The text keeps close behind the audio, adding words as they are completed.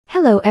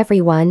Hello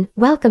everyone,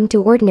 welcome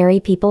to Ordinary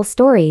People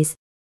Stories.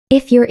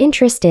 If you're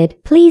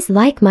interested, please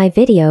like my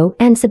video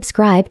and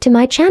subscribe to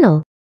my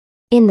channel.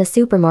 In the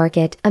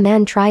supermarket, a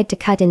man tried to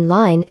cut in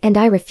line and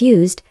I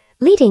refused,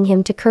 leading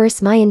him to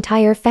curse my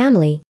entire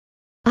family.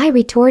 I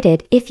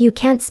retorted, "If you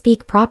can't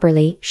speak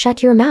properly,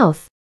 shut your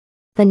mouth."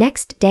 The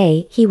next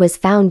day, he was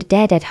found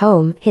dead at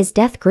home, his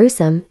death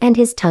gruesome and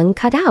his tongue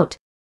cut out.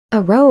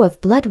 A row of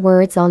blood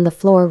words on the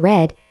floor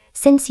read,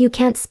 "Since you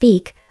can't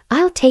speak,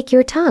 I'll take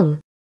your tongue."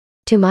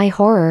 To my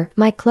horror,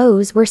 my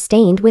clothes were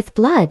stained with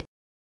blood.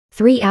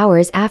 3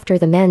 hours after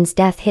the man's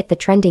death hit the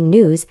trending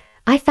news,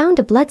 I found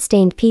a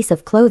blood-stained piece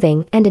of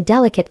clothing and a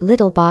delicate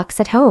little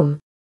box at home.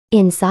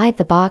 Inside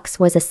the box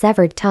was a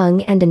severed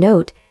tongue and a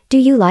note, "Do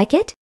you like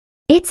it?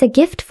 It's a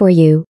gift for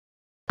you."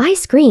 I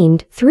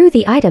screamed, threw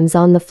the items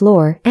on the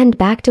floor, and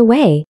backed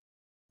away.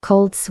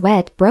 Cold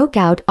sweat broke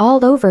out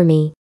all over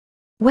me.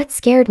 What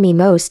scared me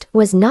most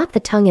was not the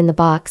tongue in the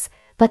box,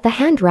 but the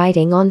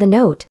handwriting on the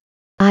note.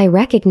 I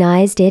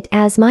recognized it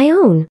as my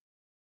own.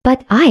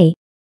 But I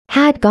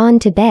had gone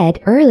to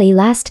bed early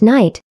last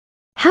night.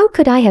 How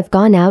could I have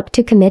gone out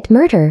to commit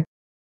murder?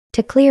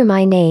 To clear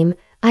my name,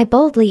 I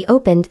boldly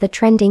opened the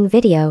trending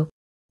video.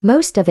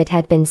 Most of it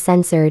had been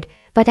censored,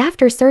 but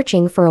after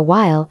searching for a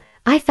while,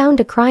 I found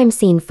a crime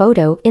scene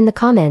photo in the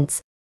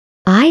comments.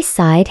 I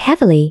sighed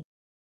heavily.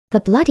 The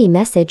bloody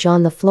message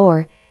on the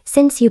floor,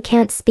 "Since you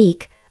can't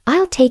speak,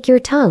 I'll take your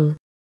tongue."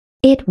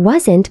 It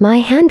wasn't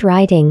my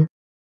handwriting.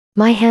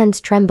 My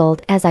hands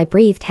trembled as I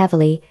breathed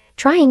heavily,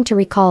 trying to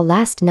recall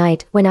last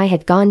night when I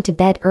had gone to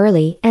bed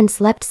early and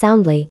slept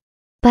soundly.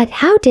 But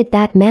how did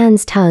that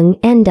man's tongue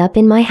end up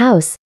in my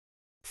house?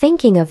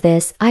 Thinking of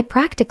this, I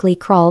practically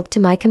crawled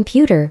to my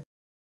computer.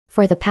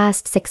 For the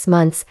past 6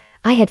 months,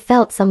 I had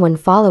felt someone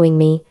following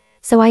me,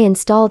 so I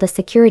installed a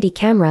security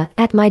camera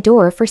at my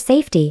door for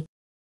safety.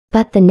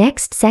 But the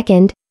next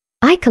second,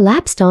 I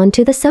collapsed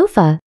onto the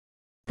sofa.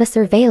 The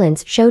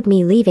surveillance showed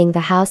me leaving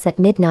the house at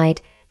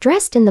midnight,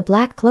 dressed in the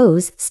black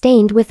clothes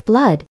stained with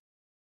blood.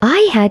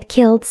 I had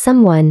killed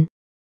someone.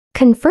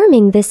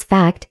 Confirming this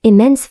fact,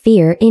 immense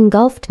fear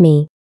engulfed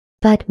me.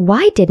 But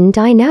why didn't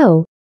I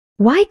know?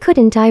 Why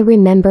couldn't I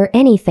remember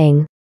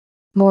anything?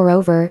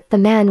 Moreover, the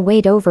man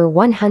weighed over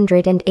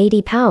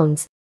 180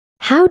 pounds.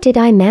 How did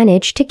I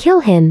manage to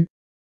kill him?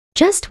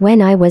 Just when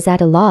I was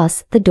at a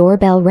loss, the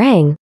doorbell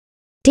rang.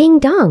 Ding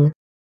dong!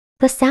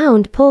 The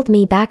sound pulled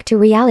me back to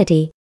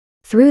reality.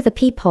 Through the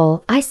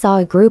peephole, I saw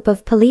a group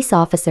of police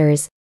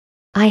officers.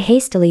 I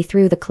hastily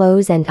threw the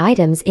clothes and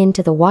items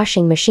into the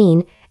washing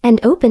machine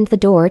and opened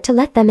the door to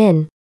let them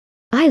in.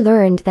 I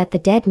learned that the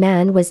dead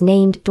man was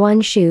named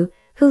Duan Shu,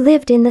 who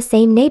lived in the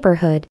same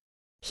neighborhood.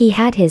 He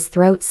had his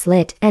throat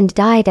slit and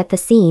died at the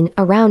scene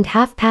around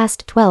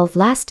 12:30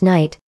 last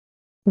night.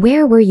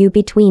 Where were you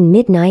between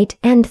midnight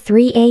and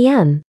 3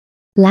 a.m.?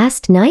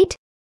 Last night?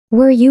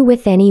 Were you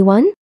with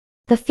anyone?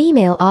 The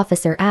female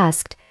officer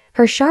asked,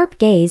 her sharp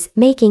gaze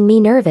making me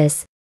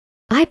nervous.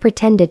 I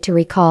pretended to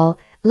recall.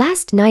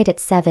 Last night at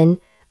 7,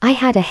 I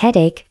had a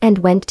headache and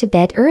went to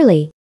bed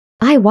early.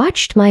 I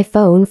watched my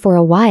phone for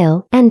a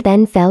while and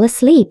then fell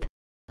asleep.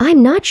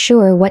 I'm not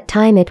sure what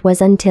time it was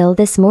until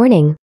this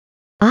morning.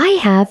 I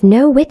have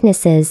no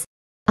witnesses.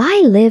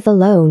 I live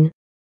alone.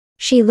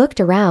 She looked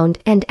around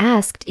and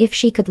asked if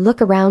she could look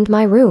around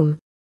my room.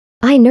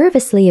 I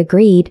nervously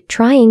agreed,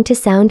 trying to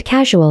sound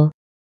casual.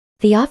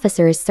 The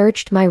officers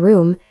searched my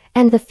room,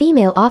 and the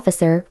female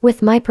officer,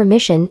 with my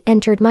permission,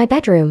 entered my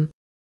bedroom.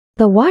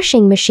 The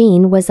washing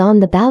machine was on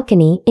the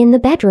balcony in the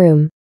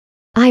bedroom.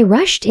 I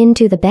rushed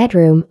into the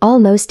bedroom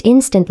almost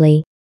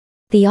instantly.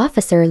 The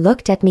officer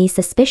looked at me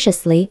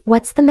suspiciously.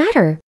 "What's the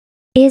matter?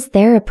 Is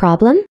there a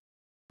problem?"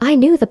 I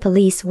knew the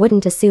police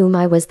wouldn't assume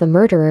I was the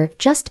murderer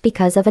just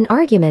because of an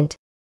argument.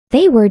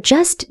 They were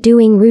just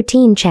doing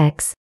routine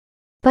checks.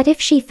 But if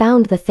she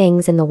found the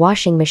things in the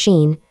washing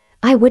machine,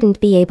 I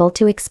wouldn't be able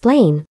to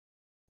explain.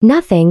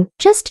 "Nothing,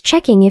 just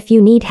checking if you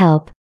need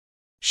help."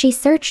 She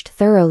searched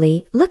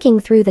thoroughly, looking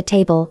through the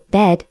table,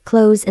 bed,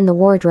 clothes in the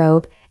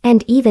wardrobe,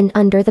 and even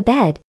under the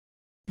bed.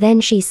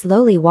 Then she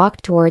slowly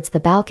walked towards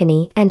the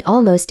balcony and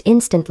almost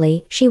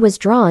instantly she was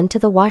drawn to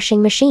the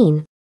washing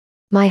machine.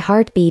 My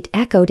heartbeat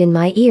echoed in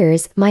my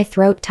ears, my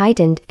throat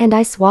tightened, and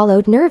I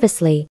swallowed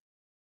nervously.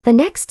 The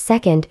next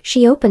second,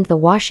 she opened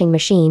the washing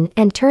machine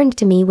and turned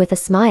to me with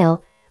a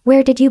smile.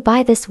 "Where did you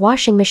buy this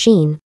washing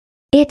machine?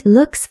 It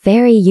looks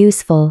very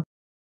useful."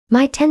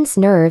 My tense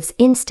nerves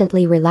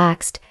instantly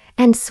relaxed,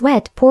 and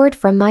sweat poured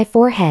from my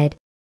forehead.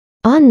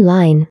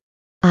 "Online.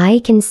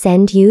 I can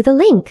send you the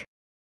link."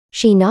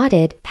 She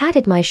nodded,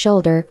 patted my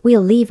shoulder.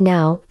 "We'll leave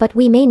now, but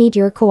we may need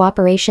your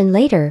cooperation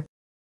later."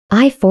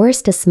 I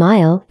forced a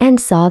smile and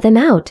saw them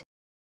out.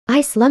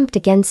 I slumped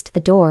against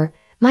the door,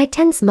 my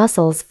tense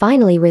muscles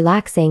finally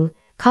relaxing,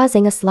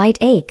 causing a slight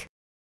ache.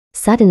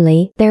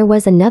 Suddenly, there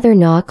was another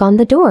knock on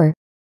the door.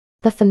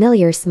 The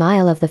familiar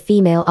smile of the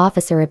female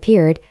officer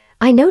appeared.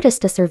 "I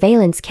noticed a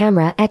surveillance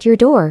camera at your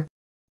door.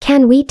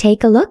 Can we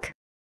take a look?"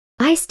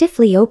 I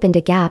stiffly opened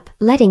a gap,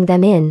 letting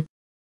them in.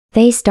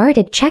 They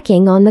started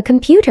checking on the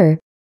computer.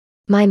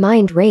 My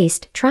mind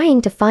raced,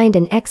 trying to find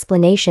an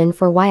explanation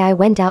for why I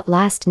went out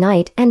last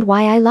night and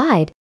why I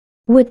lied.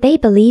 Would they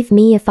believe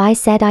me if I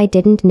said I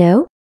didn't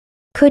know?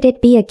 Could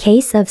it be a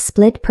case of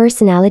split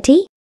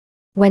personality?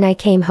 When I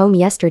came home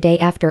yesterday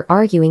after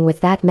arguing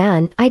with that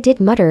man, I did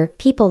mutter,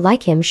 people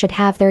like him should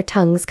have their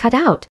tongues cut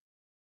out.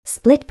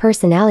 Split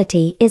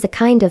personality is a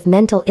kind of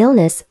mental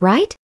illness,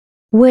 right?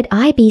 Would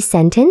I be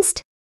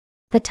sentenced?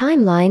 The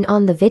timeline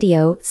on the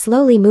video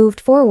slowly moved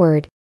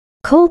forward.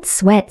 Cold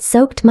sweat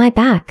soaked my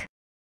back.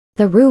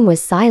 The room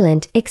was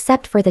silent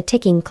except for the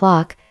ticking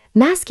clock,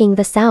 masking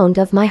the sound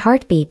of my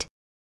heartbeat.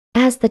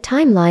 As the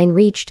timeline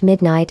reached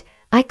midnight,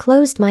 I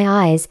closed my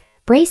eyes,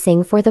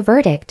 bracing for the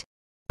verdict.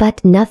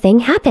 But nothing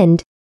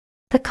happened.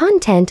 The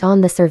content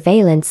on the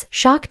surveillance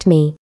shocked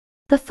me.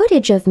 The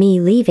footage of me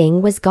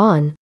leaving was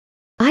gone.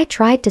 I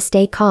tried to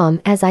stay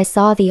calm as I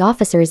saw the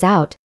officers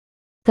out.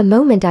 The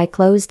moment I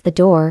closed the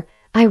door,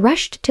 I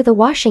rushed to the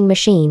washing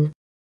machine.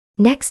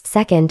 Next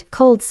second,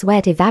 cold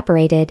sweat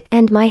evaporated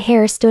and my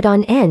hair stood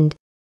on end.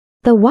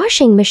 The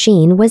washing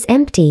machine was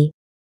empty.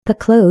 The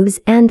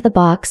clothes and the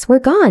box were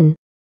gone.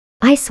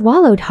 I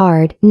swallowed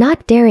hard,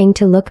 not daring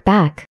to look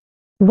back.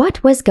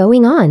 What was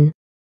going on?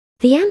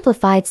 The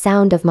amplified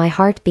sound of my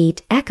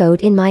heartbeat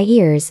echoed in my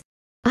ears.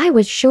 I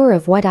was sure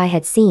of what I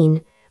had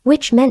seen,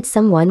 which meant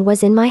someone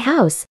was in my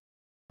house.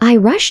 I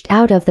rushed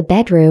out of the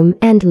bedroom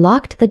and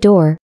locked the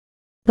door.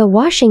 The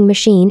washing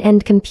machine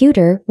and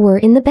computer were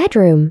in the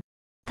bedroom.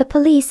 The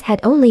police had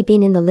only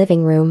been in the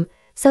living room,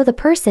 so the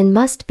person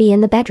must be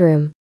in the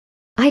bedroom.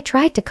 I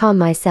tried to calm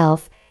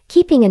myself,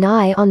 keeping an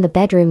eye on the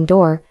bedroom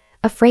door,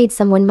 afraid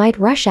someone might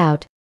rush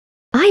out.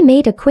 I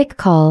made a quick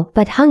call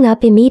but hung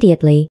up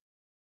immediately.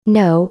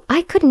 No,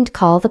 I couldn't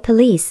call the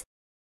police.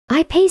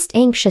 I paced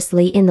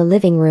anxiously in the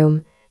living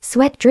room,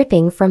 sweat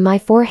dripping from my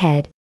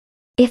forehead.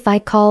 If I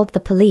called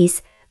the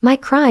police, my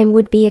crime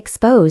would be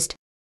exposed.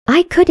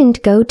 I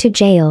couldn't go to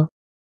jail.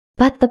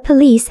 But the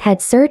police had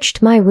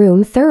searched my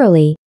room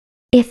thoroughly.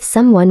 If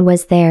someone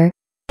was there,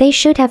 they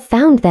should have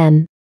found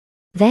them.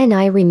 Then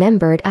I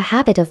remembered a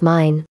habit of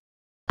mine.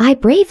 I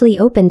bravely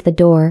opened the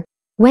door,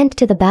 went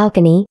to the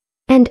balcony,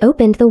 and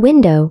opened the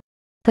window.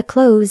 The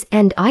clothes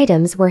and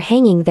items were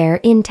hanging there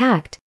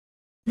intact.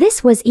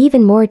 This was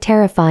even more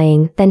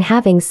terrifying than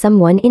having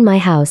someone in my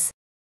house.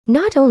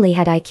 Not only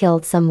had I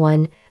killed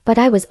someone, but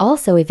I was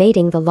also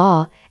evading the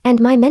law, and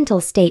my mental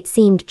state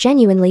seemed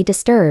genuinely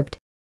disturbed.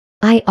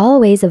 I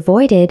always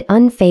avoided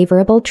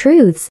unfavorable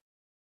truths.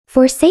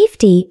 For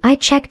safety, I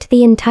checked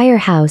the entire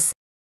house.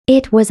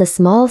 It was a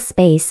small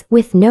space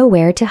with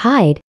nowhere to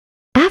hide.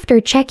 After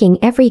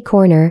checking every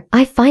corner,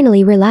 I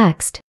finally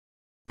relaxed.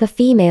 The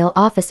female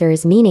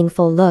officer's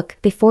meaningful look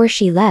before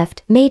she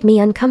left made me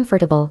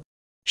uncomfortable.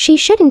 She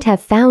shouldn't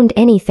have found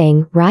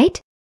anything, right?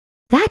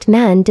 That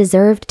man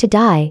deserved to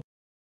die.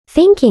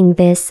 Thinking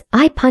this,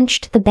 I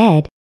punched the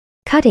bed.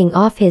 Cutting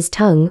off his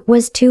tongue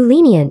was too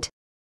lenient.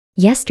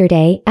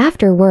 Yesterday,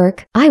 after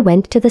work, I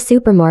went to the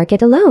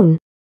supermarket alone.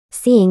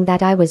 Seeing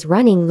that I was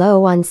running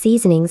low on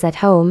seasonings at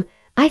home,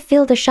 I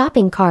filled a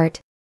shopping cart.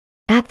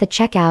 At the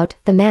checkout,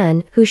 the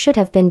man, who should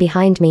have been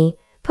behind me,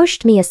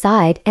 pushed me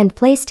aside and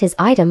placed his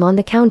item on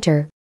the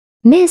counter.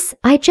 Miss,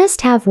 I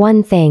just have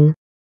one thing.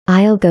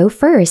 I'll go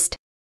first.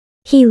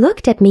 He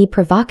looked at me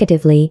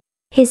provocatively,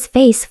 his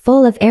face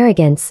full of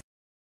arrogance.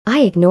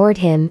 I ignored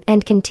him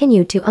and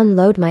continued to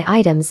unload my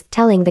items,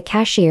 telling the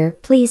cashier,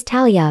 please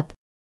tally up.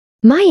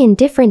 My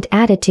indifferent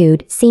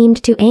attitude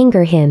seemed to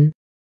anger him.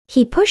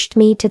 He pushed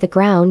me to the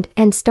ground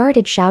and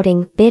started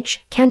shouting, bitch,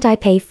 can't I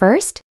pay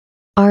first?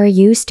 Are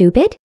you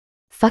stupid?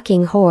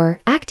 Fucking whore,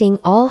 acting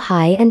all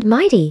high and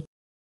mighty.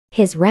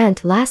 His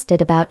rant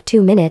lasted about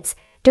 2 minutes,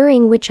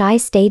 during which I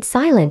stayed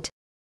silent.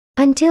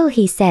 Until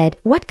he said,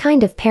 what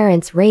kind of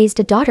parents raised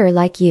a daughter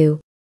like you?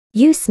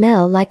 You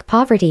smell like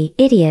poverty,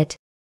 idiot.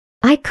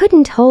 I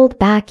couldn't hold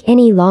back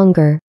any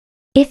longer.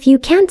 If you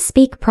can't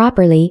speak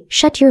properly,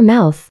 shut your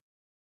mouth.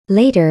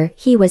 Later,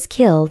 he was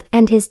killed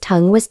and his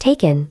tongue was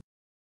taken.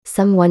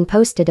 Someone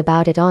posted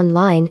about it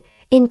online,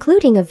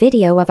 including a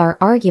video of our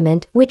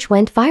argument which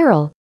went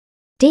viral.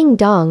 Ding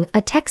dong,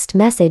 a text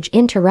message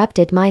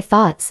interrupted my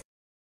thoughts.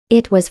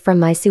 It was from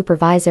my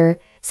supervisor,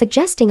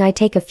 suggesting I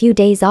take a few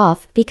days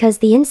off because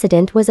the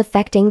incident was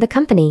affecting the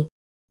company.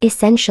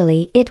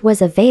 Essentially, it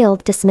was a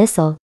veiled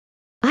dismissal.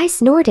 I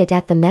snorted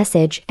at the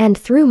message and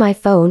threw my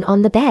phone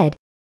on the bed.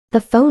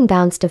 The phone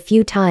bounced a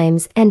few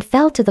times and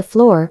fell to the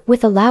floor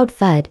with a loud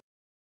thud.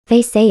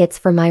 They say it's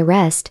for my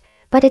rest,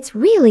 but it's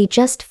really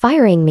just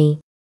firing me.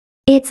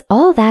 It's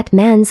all that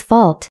man's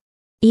fault.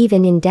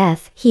 Even in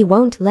death, he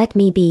won't let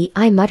me be,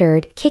 I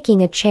muttered,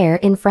 kicking a chair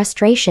in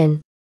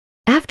frustration.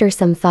 After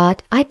some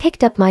thought, I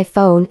picked up my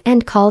phone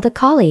and called a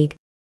colleague.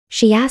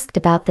 She asked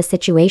about the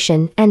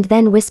situation and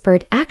then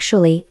whispered,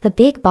 actually, the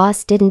big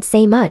boss didn't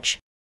say much.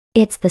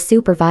 It's the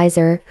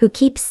supervisor who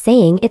keeps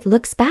saying it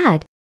looks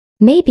bad.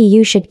 Maybe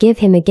you should give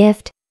him a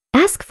gift.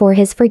 Ask for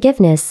his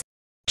forgiveness.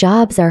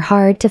 Jobs are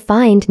hard to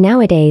find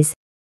nowadays.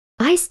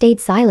 I stayed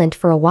silent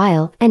for a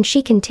while and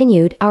she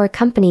continued, our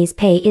company's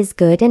pay is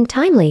good and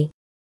timely.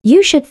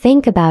 You should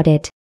think about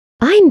it.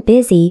 I'm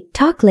busy,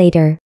 talk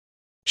later.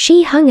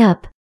 She hung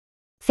up.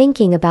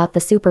 Thinking about the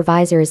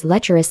supervisor's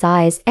lecherous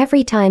eyes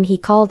every time he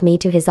called me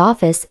to his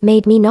office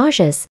made me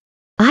nauseous.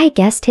 I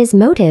guessed his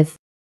motive.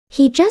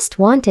 He just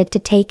wanted to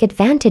take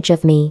advantage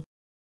of me.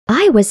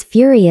 I was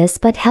furious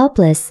but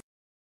helpless.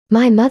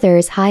 My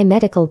mother's high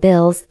medical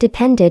bills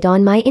depended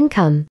on my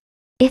income.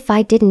 If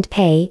I didn't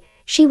pay,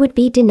 she would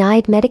be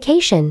denied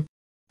medication.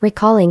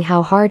 Recalling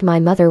how hard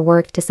my mother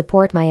worked to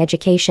support my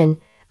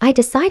education, I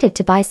decided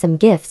to buy some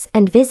gifts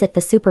and visit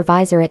the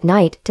supervisor at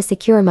night to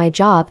secure my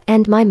job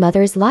and my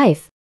mother's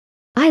life.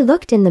 I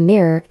looked in the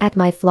mirror at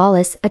my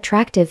flawless,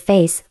 attractive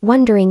face,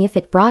 wondering if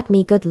it brought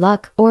me good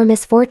luck or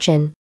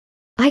misfortune.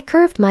 I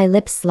curved my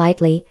lips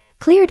slightly,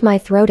 cleared my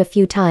throat a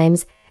few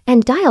times,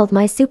 and dialed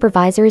my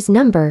supervisor's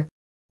number.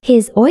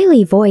 His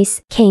oily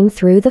voice came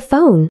through the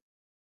phone.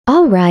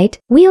 All right,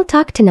 we'll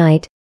talk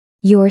tonight.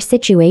 Your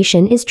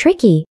situation is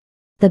tricky.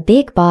 The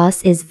big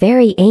boss is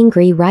very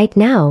angry right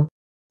now.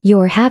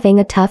 You're having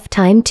a tough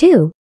time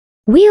too.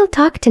 We'll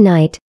talk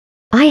tonight.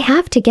 I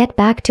have to get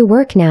back to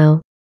work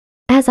now.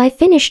 As I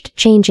finished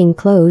changing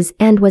clothes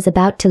and was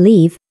about to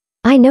leave,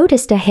 I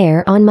noticed a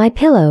hair on my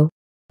pillow.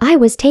 I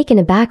was taken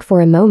aback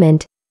for a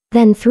moment,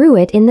 then threw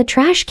it in the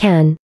trash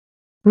can.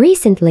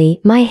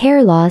 Recently, my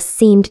hair loss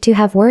seemed to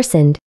have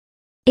worsened.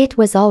 It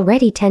was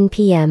already 10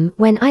 p.m.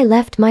 when I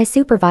left my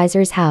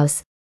supervisor's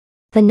house.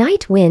 The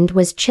night wind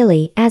was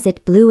chilly as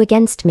it blew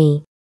against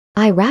me.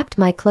 I wrapped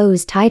my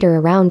clothes tighter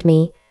around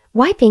me,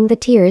 wiping the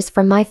tears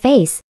from my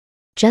face.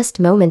 Just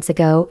moments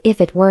ago, if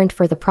it weren't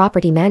for the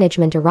property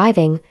management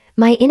arriving,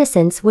 my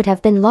innocence would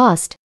have been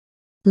lost.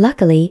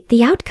 Luckily,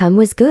 the outcome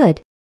was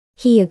good.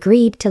 He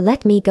agreed to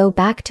let me go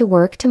back to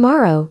work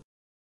tomorrow.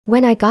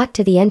 When I got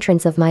to the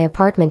entrance of my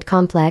apartment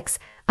complex,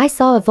 I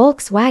saw a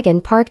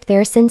Volkswagen parked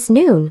there since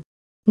noon.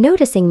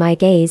 Noticing my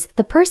gaze,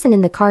 the person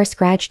in the car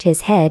scratched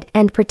his head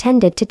and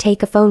pretended to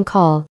take a phone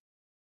call.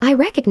 I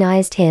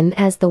recognized him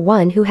as the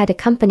one who had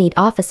accompanied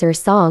Officer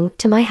Song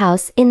to my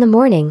house in the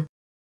morning.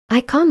 I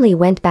calmly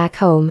went back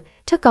home,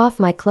 took off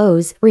my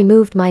clothes,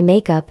 removed my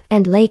makeup,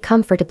 and lay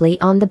comfortably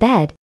on the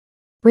bed.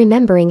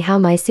 Remembering how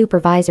my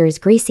supervisor's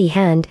greasy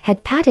hand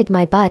had patted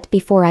my butt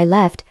before I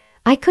left,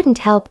 I couldn't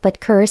help but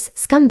curse,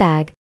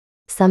 "Scumbag."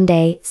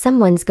 Someday,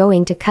 someone's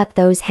going to cut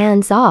those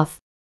hands off.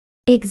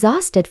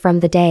 Exhausted from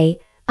the day,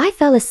 I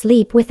fell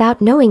asleep without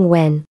knowing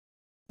when.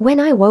 When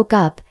I woke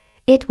up,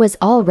 it was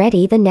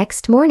already the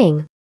next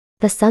morning.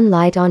 The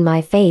sunlight on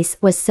my face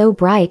was so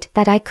bright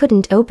that I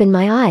couldn't open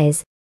my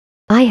eyes.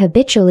 I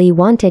habitually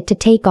wanted to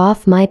take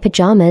off my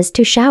pajamas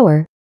to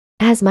shower.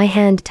 As my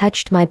hand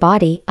touched my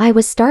body, I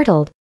was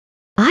startled.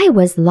 I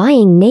was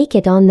lying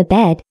naked on the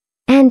bed,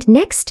 and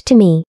next to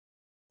me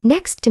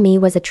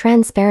was a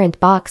transparent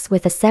box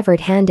with a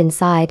severed hand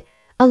inside,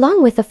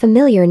 along with a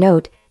familiar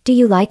note, "Do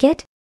you like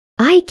it?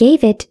 I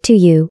gave it to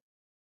you."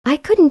 I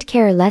couldn't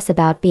care less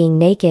about being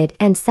naked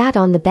and sat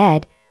on the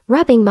bed,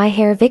 rubbing my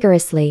hair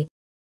vigorously.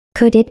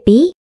 Could it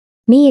be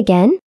me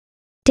again?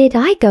 Did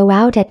I go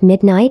out at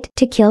midnight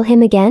to kill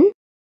him again?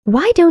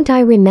 Why don't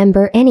I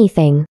remember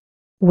anything?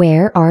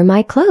 Where are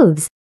my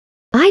clothes?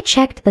 I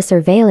checked the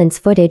surveillance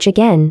footage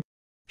again.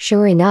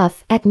 Sure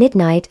enough, at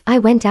midnight I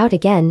went out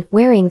again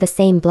wearing the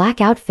same black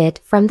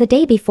outfit from the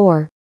day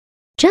before.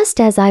 Just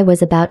as I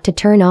was about to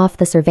turn off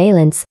the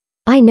surveillance,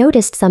 I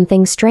noticed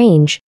something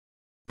strange.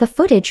 The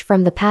footage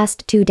from the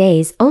past 2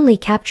 days only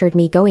captured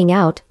me going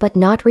out but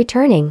not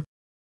returning.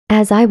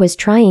 As I was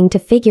trying to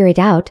figure it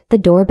out, the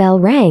doorbell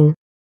rang.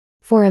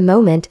 For a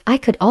moment, I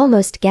could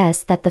almost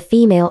guess that the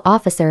female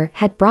officer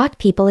had brought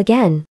people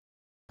again.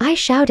 I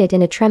shouted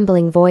in a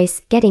trembling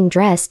voice, getting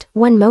dressed,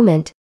 one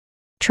moment.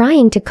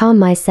 Trying to calm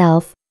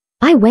myself,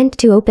 I went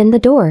to open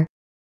the door.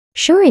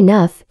 Sure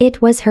enough,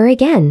 it was her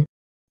again.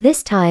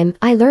 This time,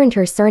 I learned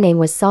her surname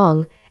was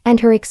Song,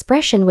 and her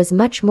expression was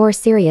much more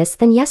serious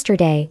than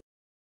yesterday.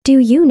 "Do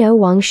you know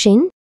Wang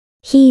Xin?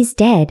 He's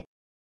dead."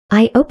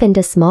 I opened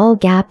a small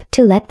gap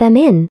to let them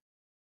in.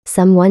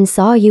 "Someone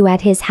saw you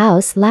at his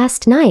house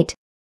last night.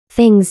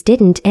 Things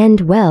didn't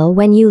end well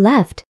when you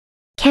left.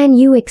 Can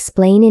you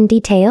explain in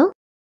detail?"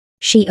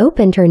 She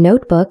opened her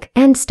notebook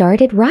and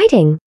started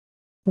writing.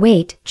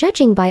 Wait,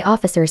 judging by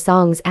Officer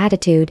Song's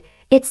attitude,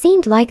 it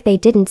seemed like they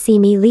didn't see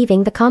me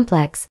leaving the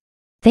complex.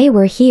 They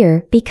were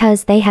here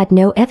because they had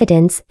no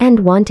evidence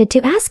and wanted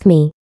to ask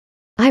me.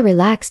 I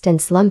relaxed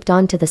and slumped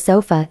onto the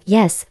sofa,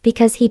 yes,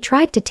 because he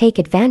tried to take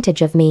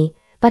advantage of me,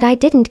 but I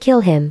didn't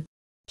kill him.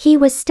 He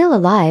was still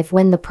alive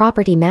when the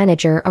property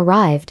manager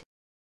arrived.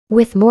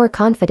 With more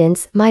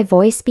confidence, my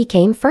voice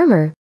became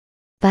firmer.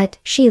 "But,"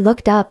 she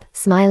looked up,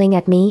 smiling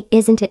at me,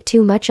 "isn't it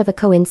too much of a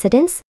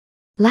coincidence?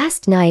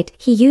 Last night,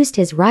 he used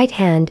his right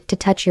hand to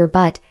touch your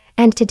butt,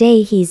 and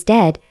today he's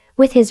dead,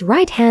 with his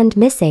right hand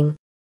missing.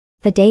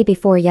 The day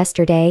before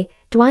yesterday,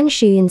 Duan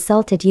Shu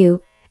insulted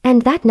you,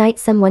 and that night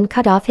someone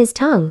cut off his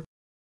tongue.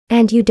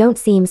 And you don't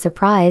seem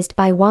surprised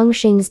by Wang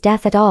Xin's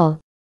death at all."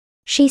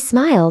 She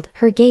smiled,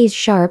 her gaze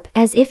sharp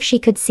as if she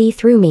could see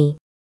through me.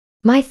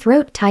 My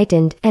throat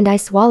tightened and I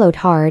swallowed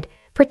hard,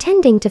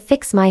 pretending to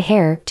fix my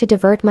hair to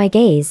divert my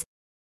gaze.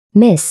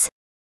 "Miss,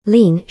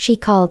 Lean, she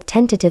called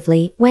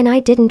tentatively when I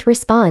didn't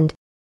respond.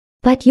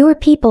 But your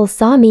people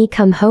saw me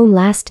come home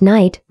last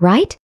night,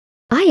 right?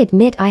 I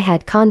admit I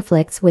had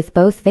conflicts with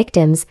both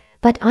victims,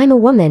 but I'm a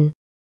woman.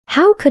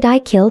 How could I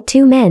kill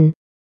two men?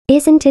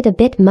 Isn't it a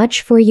bit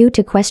much for you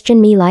to question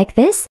me like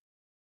this?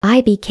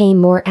 I became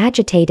more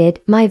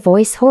agitated, my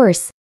voice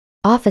hoarse.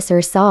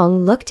 Officer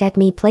Song looked at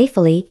me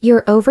playfully.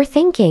 You're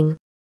overthinking.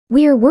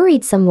 We're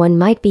worried someone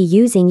might be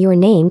using your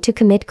name to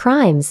commit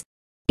crimes.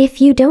 If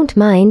you don't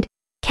mind,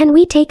 can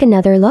we take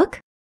another look?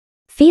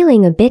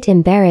 Feeling a bit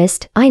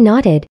embarrassed, I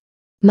nodded.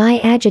 My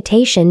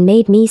agitation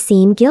made me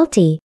seem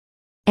guilty.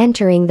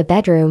 Entering the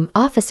bedroom,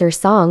 Officer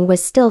Song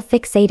was still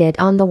fixated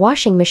on the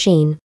washing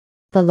machine.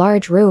 The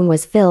large room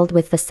was filled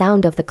with the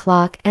sound of the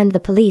clock and the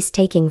police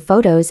taking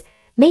photos,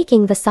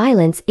 making the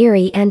silence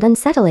eerie and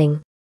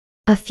unsettling.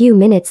 A few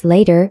minutes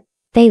later,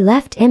 they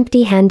left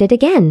empty-handed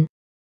again.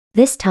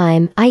 This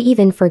time, I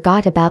even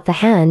forgot about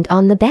the hand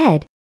on the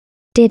bed.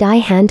 Did I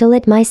handle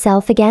it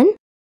myself again?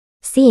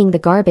 Seeing the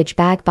garbage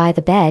bag by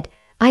the bed,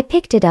 I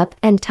picked it up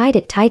and tied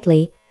it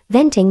tightly,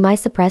 venting my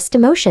suppressed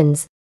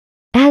emotions.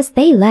 As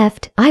they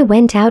left, I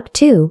went out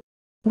too.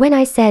 When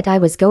I said I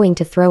was going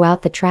to throw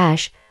out the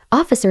trash,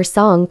 Officer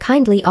Song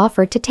kindly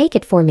offered to take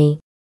it for me.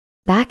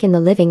 Back in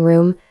the living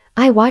room,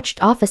 I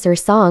watched Officer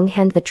Song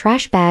hand the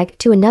trash bag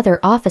to another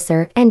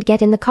officer and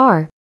get in the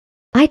car.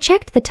 I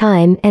checked the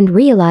time and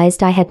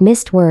realized I had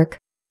missed work,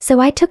 so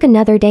I took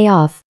another day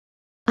off.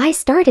 I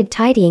started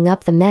tidying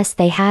up the mess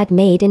they had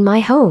made in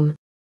my home.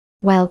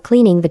 While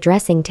cleaning the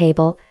dressing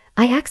table,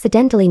 I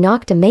accidentally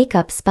knocked a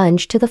makeup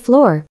sponge to the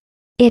floor.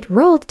 It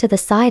rolled to the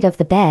side of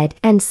the bed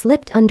and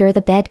slipped under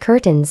the bed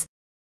curtains.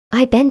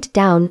 I bent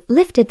down,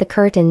 lifted the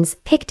curtains,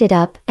 picked it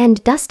up,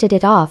 and dusted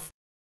it off.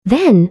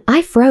 Then,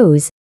 I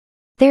froze.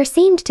 There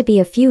seemed to be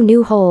a few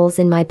new holes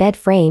in my bed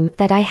frame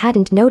that I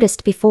hadn't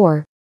noticed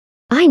before.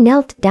 I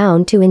knelt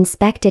down to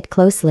inspect it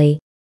closely.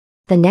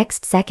 The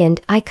next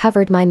second, I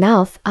covered my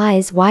mouth,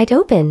 eyes wide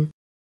open.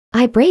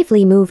 I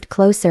bravely moved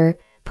closer,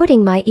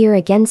 putting my ear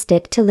against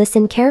it to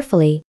listen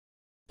carefully.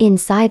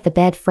 Inside the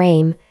bed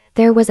frame,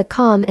 there was a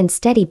calm and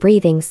steady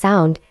breathing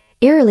sound,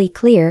 eerily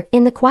clear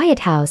in the quiet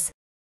house.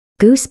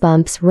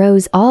 Goosebumps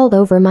rose all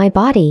over my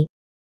body.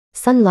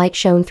 Sunlight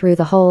shone through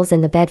the holes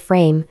in the bed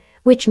frame,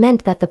 which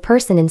meant that the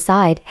person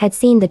inside had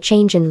seen the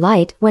change in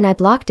light when I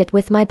blocked it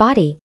with my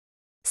body.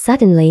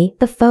 Suddenly,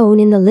 the phone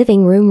in the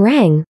living room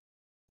rang.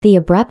 The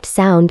abrupt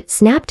sound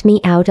snapped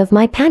me out of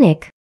my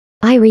panic.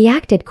 I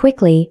reacted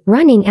quickly,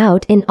 running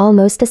out in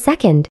almost a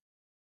second.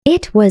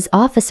 It was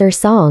Officer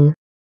Song.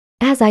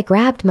 As I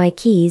grabbed my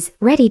keys,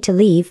 ready to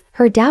leave,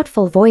 her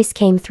doubtful voice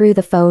came through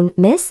the phone.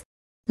 Miss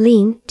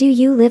Lean, do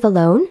you live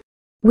alone?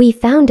 We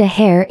found a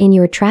hair in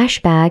your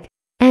trash bag,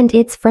 and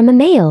it's from a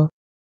male.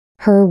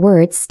 Her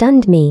words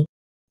stunned me.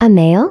 A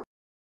male?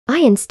 I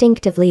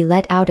instinctively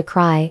let out a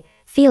cry,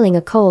 feeling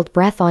a cold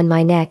breath on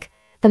my neck,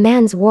 the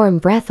man's warm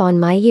breath on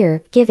my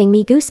ear, giving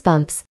me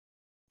goosebumps.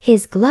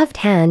 His gloved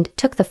hand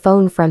took the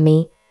phone from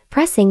me,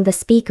 pressing the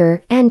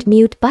speaker and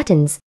mute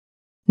buttons.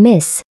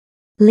 Miss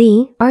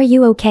Lee, are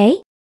you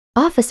okay?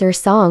 Officer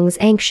Song's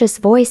anxious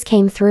voice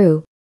came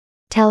through.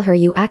 Tell her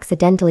you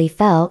accidentally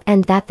fell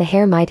and that the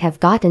hair might have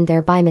gotten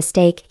there by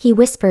mistake, he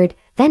whispered,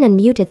 then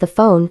unmuted the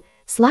phone,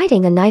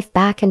 sliding a knife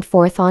back and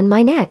forth on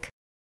my neck.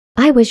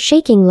 I was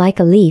shaking like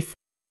a leaf,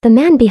 the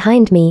man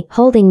behind me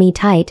holding me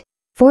tight,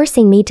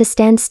 forcing me to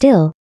stand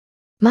still.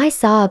 My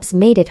sobs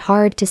made it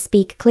hard to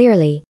speak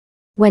clearly.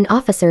 When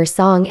Officer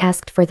Song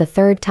asked for the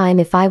third time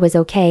if I was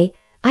okay,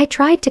 I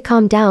tried to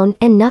calm down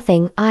and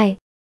nothing. I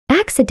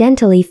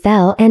accidentally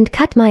fell and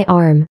cut my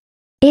arm.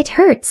 It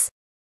hurts.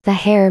 The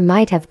hair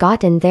might have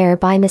gotten there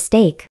by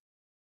mistake.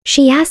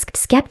 She asked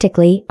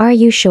skeptically, are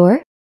you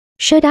sure?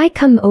 Should I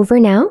come over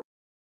now?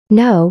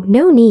 No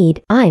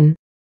need, I'm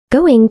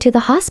going to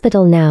the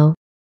hospital now.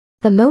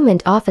 The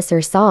moment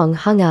Officer Song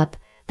hung up,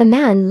 the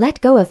man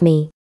let go of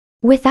me.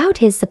 Without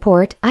his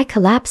support, I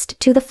collapsed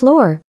to the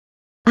floor.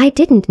 I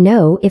didn't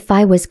know if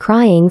I was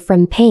crying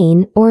from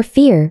pain or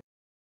fear.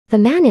 The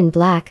man in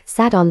black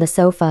sat on the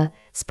sofa,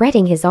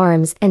 spreading his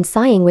arms and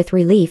sighing with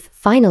relief.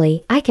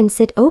 Finally, I can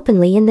sit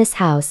openly in this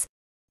house.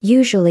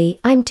 Usually,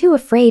 I'm too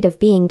afraid of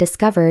being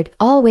discovered,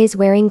 always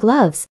wearing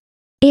gloves.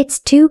 It's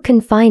too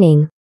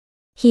confining.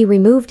 He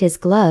removed his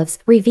gloves,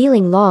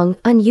 revealing long,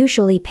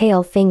 unusually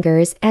pale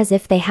fingers as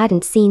if they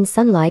hadn't seen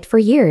sunlight for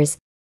years.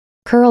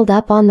 Curled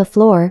up on the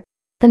floor,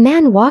 the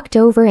man walked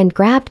over and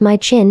grabbed my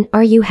chin.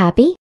 Are you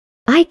happy?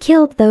 I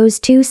killed those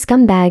two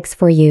scumbags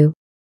for you.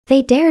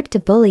 They dared to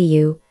bully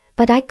you,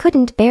 but I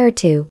couldn't bear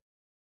to.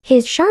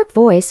 His sharp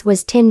voice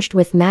was tinged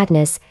with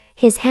madness,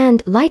 his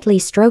hand lightly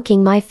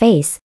stroking my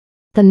face.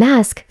 The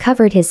mask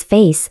covered his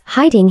face,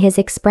 hiding his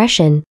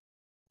expression.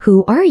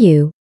 Who are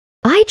you?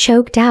 I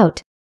choked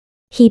out.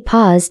 He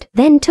paused,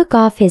 then took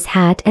off his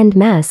hat and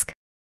mask.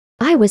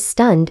 I was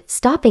stunned,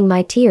 stopping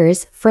my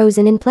tears,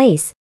 frozen in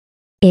place.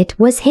 It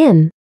was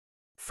him.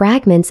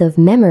 Fragments of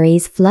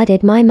memories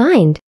flooded my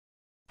mind.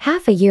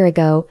 Half a year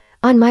ago,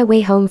 on my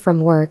way home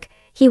from work,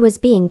 he was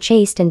being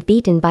chased and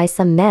beaten by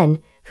some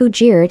men, who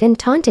jeered and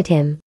taunted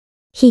him.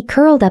 He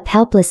curled up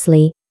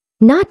helplessly,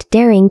 not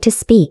daring to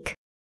speak.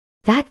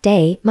 That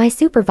day, my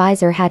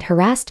supervisor had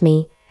harassed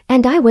me,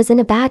 and I was in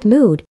a bad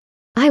mood.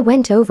 I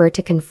went over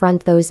to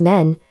confront those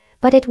men,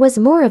 but it was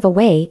more of a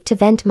way to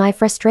vent my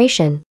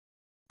frustration.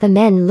 The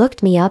men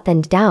looked me up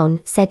and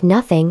down, said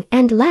nothing,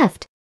 and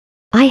left.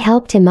 I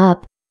helped him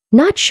up,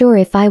 not sure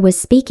if I was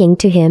speaking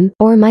to him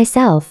or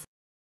myself.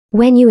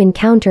 When you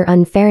encounter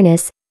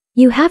unfairness,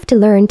 you have to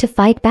learn to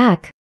fight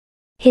back.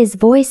 His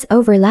voice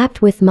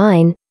overlapped with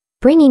mine,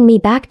 bringing me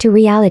back to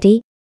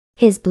reality.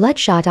 His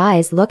bloodshot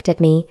eyes looked at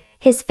me,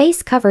 his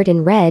face covered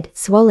in red,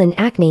 swollen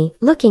acne,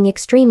 looking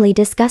extremely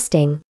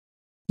disgusting.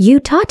 You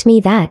taught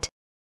me that.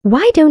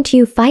 Why don't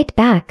you fight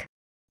back?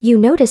 You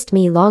noticed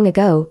me long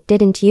ago,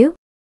 didn't you?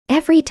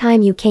 Every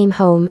time you came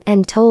home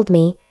and told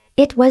me,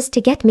 it was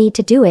to get me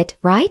to do it,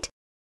 right?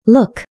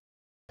 Look.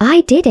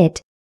 I did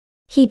it.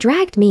 He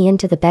dragged me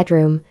into the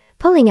bedroom,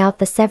 pulling out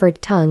the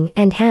severed tongue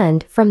and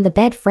hand from the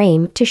bed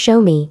frame to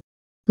show me.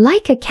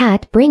 Like a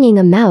cat bringing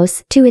a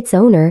mouse to its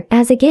owner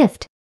as a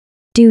gift.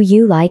 Do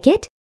you like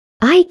it?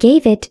 I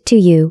gave it to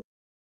you.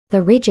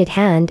 The rigid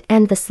hand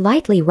and the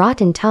slightly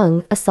rotten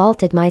tongue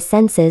assaulted my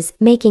senses,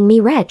 making me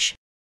retch.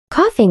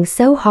 Coughing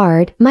so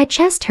hard, my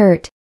chest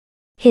hurt.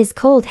 His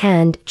cold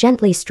hand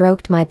gently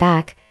stroked my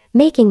back,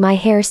 making my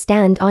hair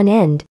stand on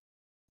end.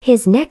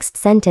 His next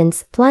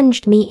sentence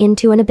plunged me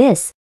into an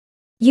abyss.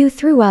 You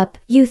threw up,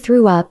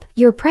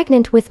 you're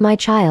pregnant with my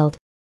child.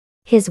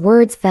 His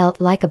words felt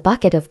like a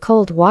bucket of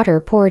cold water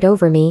poured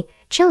over me,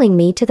 chilling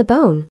me to the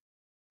bone.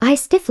 I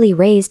stiffly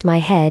raised my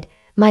head,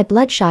 my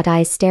bloodshot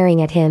eyes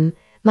staring at him,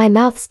 my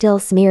mouth still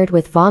smeared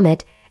with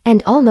vomit,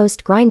 and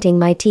almost grinding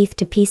my teeth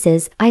to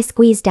pieces, I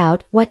squeezed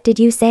out, "What did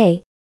you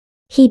say?"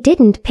 He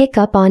didn't pick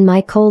up on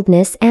my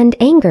coldness and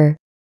anger.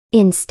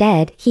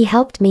 Instead, he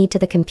helped me to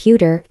the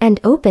computer and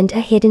opened a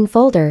hidden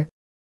folder.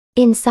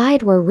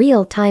 Inside were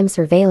real-time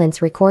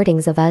surveillance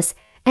recordings of us,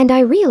 and I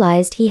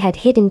realized he had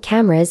hidden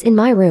cameras in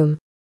my room.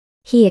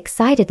 He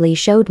excitedly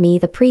showed me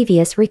the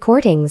previous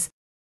recordings.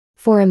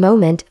 For a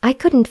moment, I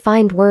couldn't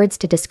find words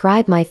to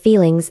describe my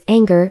feelings: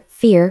 anger,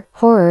 fear,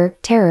 horror,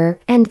 terror,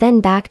 and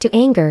then back to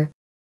anger.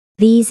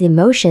 These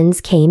emotions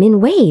came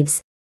in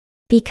waves.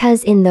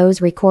 Because in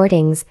those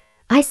recordings,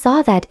 I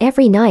saw that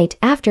every night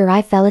after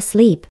I fell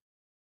asleep.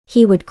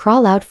 He would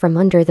crawl out from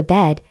under the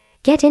bed,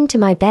 get into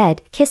my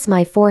bed, kiss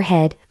my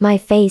forehead, my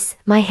face,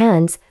 my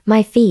hands,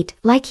 my feet,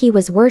 like he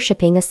was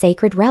worshipping a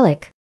sacred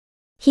relic.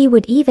 He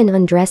would even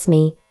undress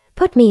me,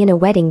 put me in a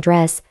wedding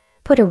dress,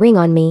 put a ring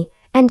on me,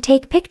 and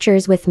take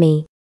pictures with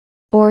me.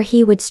 Or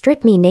he would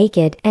strip me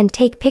naked and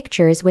take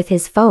pictures with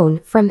his phone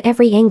from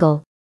every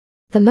angle.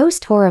 The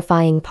most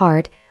horrifying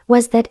part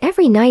was that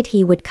every night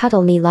he would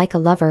cuddle me like a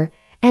lover,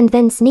 and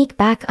then sneak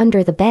back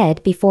under the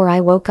bed before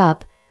I woke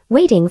up,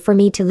 waiting for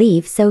me to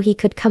leave so he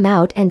could come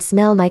out and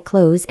smell my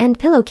clothes and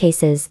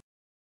pillowcases.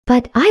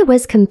 But I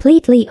was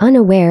completely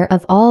unaware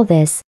of all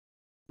this.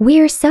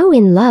 "We're so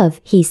in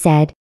love," he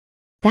said.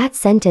 That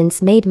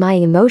sentence made my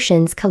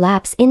emotions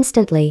collapse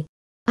instantly.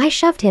 I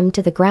shoved him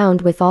to the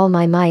ground with all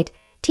my might,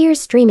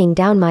 tears streaming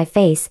down my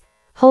face,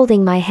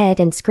 holding my head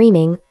and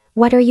screaming,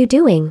 "What are you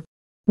doing?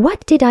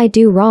 What did I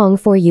do wrong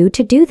for you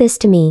to do this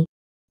to me?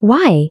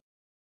 Why?"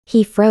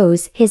 He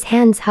froze, his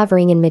hands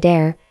hovering in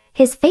midair,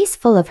 his face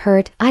full of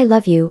hurt. "I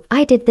love you,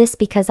 I did this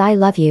because I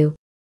love you."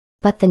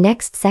 But the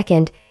next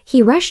second,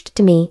 he rushed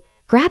to me,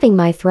 grabbing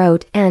my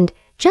throat and,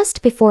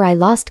 just before I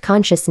lost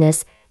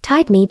consciousness,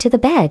 tied me to the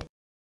bed.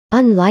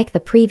 Unlike the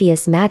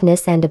previous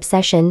madness and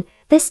obsession,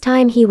 this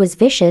time he was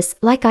vicious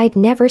like I'd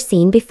never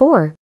seen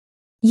before.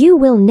 "You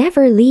will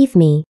never leave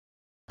me."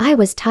 I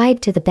was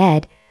tied to the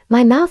bed,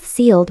 my mouth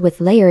sealed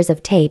with layers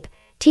of tape,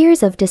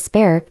 tears of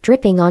despair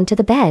dripping onto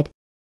the bed.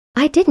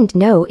 I didn't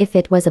know if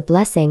it was a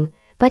blessing,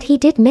 but he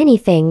did many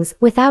things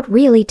without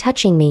really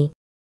touching me.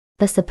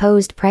 The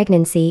supposed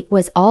pregnancy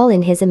was all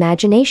in his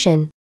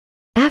imagination.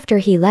 After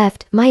he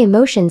left, my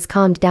emotions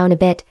calmed down a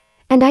bit,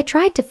 and I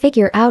tried to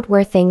figure out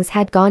where things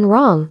had gone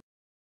wrong.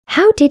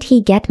 How did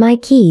he get my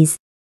keys?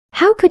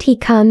 How could he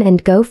come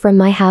and go from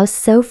my house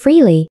so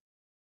freely?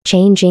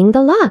 Changing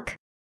the lock.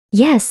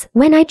 Yes,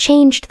 when I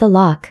changed the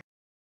lock.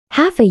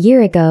 Half a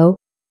year ago,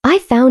 I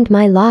found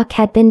my lock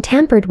had been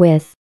tampered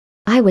with.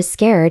 I was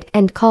scared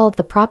and called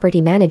the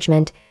property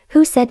management,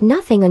 who said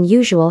nothing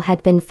unusual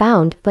had been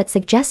found but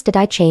suggested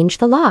I change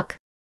the lock.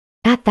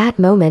 At that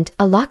moment,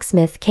 a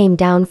locksmith came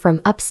down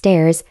from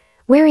upstairs,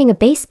 wearing a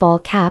baseball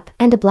cap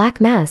and a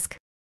black mask.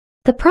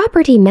 The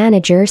property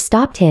manager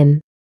stopped him.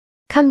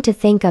 Come to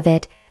think of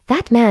it,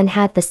 that man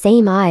had the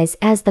same eyes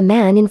as the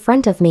man in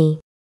front of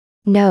me.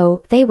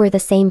 No, they were the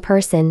same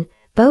person,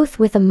 both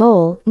with a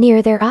mole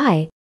near their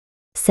eye.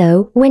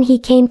 So, when he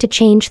came to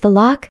change the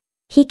lock,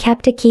 he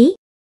kept a key?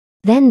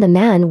 Then the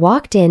man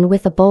walked in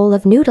with a bowl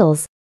of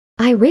noodles.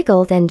 I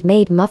wriggled and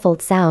made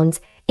muffled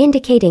sounds,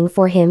 indicating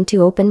for him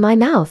to open my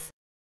mouth.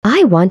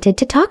 I wanted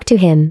to talk to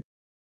him.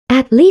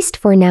 At least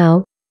for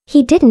now,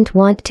 he didn't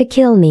want to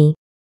kill me.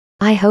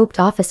 I hoped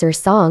Officer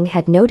Song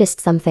had noticed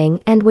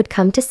something and would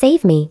come to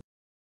save me.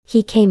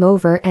 He came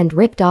over and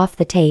ripped off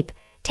the tape,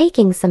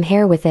 taking some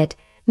hair with it,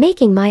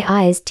 making my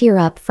eyes tear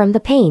up from the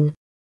pain.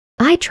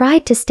 I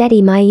tried to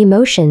steady my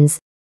emotions.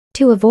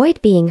 To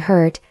avoid being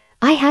hurt,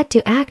 I had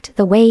to act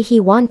the way he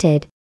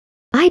wanted.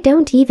 "I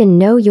don't even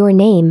know your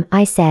name,"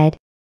 I said.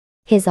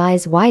 His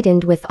eyes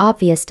widened with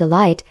obvious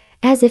delight,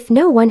 as if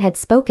no one had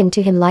spoken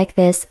to him like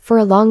this for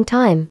a long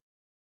time.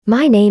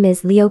 "My name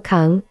is Liu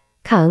Kung,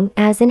 Kung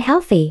as in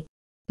healthy.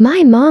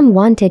 My mom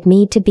wanted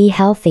me to be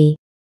healthy."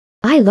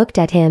 I looked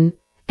at him,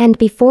 and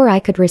before I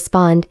could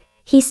respond,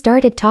 he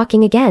started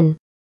talking again.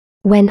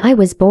 "When I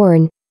was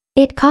born,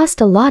 it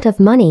cost a lot of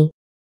money.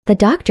 The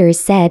doctors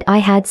said I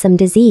had some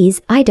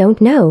disease I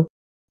don't know.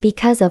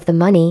 Because of the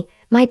money,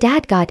 my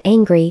dad got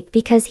angry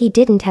because he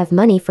didn't have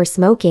money for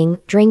smoking,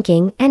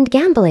 drinking, and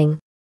gambling.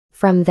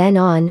 From then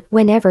on,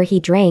 whenever he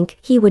drank,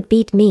 he would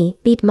beat me,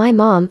 beat my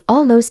mom,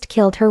 almost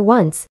killed her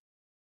once."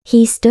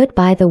 He stood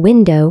by the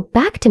window,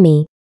 back to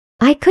me.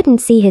 I couldn't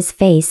see his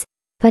face,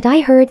 but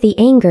I heard the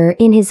anger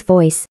in his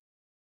voice.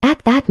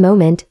 At that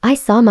moment, I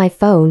saw my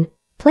phone,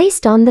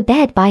 placed on the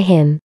bed by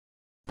him.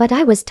 But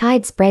I was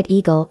tied spread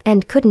eagle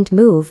and couldn't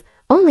move,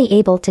 only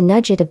able to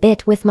nudge it a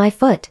bit with my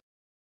foot.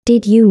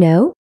 "Did you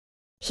know?"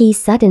 He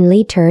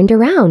suddenly turned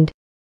around.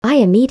 I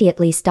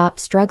immediately stopped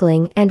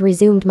struggling and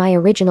resumed my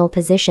original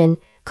position,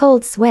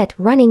 cold sweat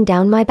running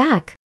down my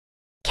back.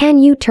 "Can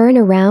you turn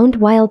around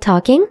while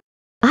talking?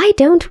 I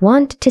don't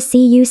want to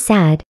see you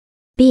sad.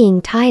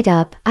 Being tied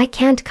up, I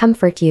can't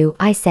comfort you,"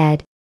 I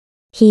said.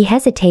 He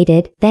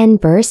hesitated, then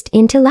burst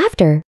into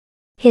laughter.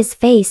 His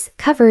face,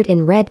 covered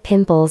in red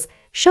pimples,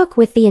 shook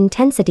with the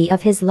intensity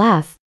of his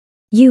laugh.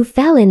 "You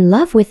fell in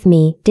love with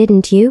me,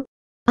 didn't you?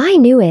 I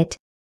knew it.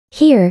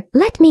 Here,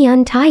 let me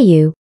untie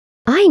you.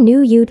 I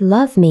knew you'd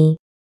love me.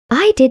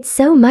 I did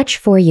so much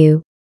for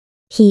you."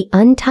 He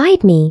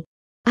untied me.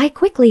 I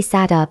quickly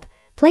sat up,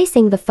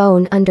 placing the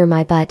phone under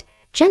my butt,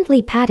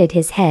 gently patted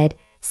his head,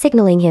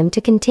 signaling him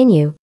to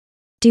continue.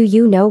 "Do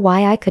you know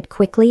why I could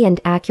quickly and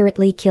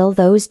accurately kill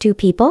those two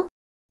people?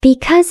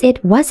 Because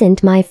it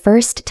wasn't my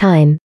first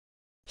time."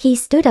 He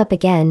stood up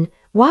again,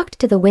 walked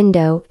to the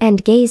window,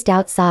 and gazed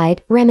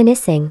outside,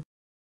 reminiscing.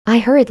 I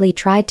hurriedly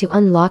tried to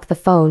unlock the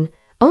phone,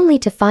 only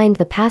to find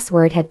the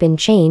password had been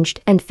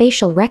changed and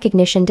facial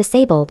recognition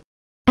disabled.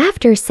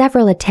 After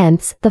several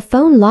attempts, the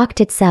phone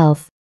locked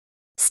itself.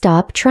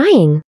 "Stop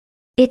trying.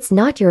 It's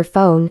not your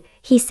phone,"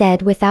 he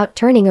said without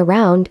turning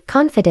around,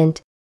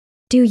 confident.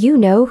 "Do you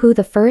know who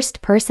the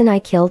first person I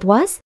killed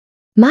was?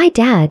 My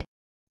dad.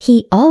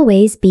 He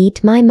always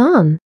beat my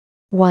mom.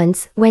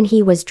 Once, when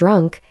he was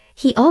drunk,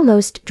 he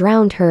almost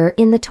drowned her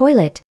in the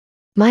toilet.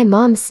 My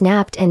mom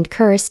snapped and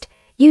cursed,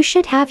 'You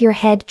should have your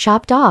head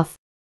chopped off.'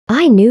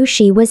 I knew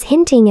she was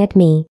hinting at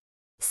me.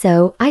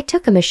 So I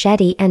took a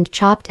machete and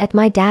chopped at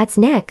my dad's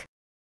neck."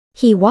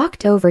 He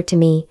walked over to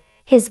me,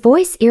 his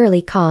voice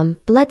eerily calm,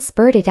 blood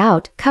spurted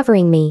out,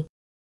 covering me.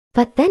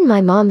 "But then my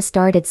mom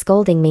started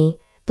scolding me,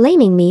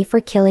 blaming me for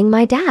killing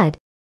my dad.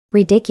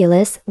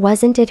 Ridiculous,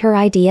 wasn't it her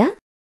idea?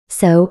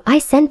 So I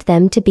sent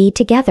them to be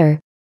together."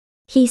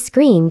 He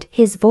screamed,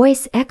 his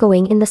voice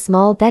echoing in the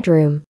small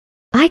bedroom.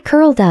 I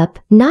curled up,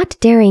 not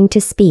daring to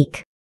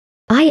speak.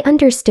 I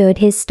understood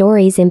his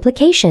story's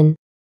implication.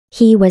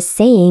 He was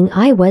saying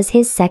I was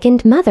his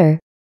second mother.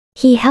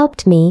 He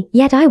helped me,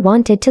 yet I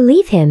wanted to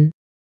leave him.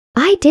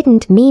 "I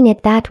didn't mean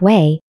it that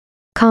way.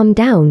 Calm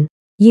down,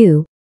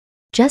 you."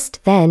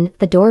 Just then,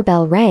 the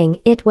doorbell rang.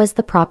 It was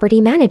the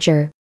property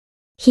manager.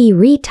 He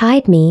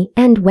retied me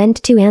and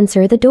went to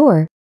answer the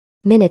door.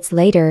 Minutes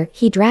later,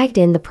 he dragged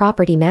in the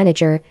property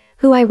manager,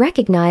 who I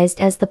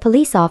recognized as the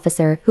police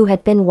officer who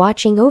had been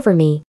watching over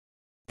me.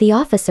 The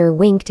officer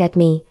winked at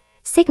me,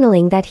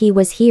 signaling that he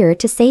was here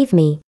to save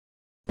me.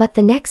 But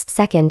the next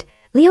second,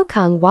 Liu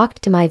Kang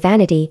walked to my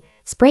vanity,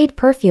 sprayed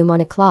perfume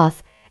on a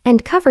cloth,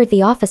 and covered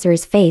the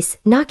officer's face,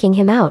 knocking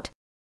him out.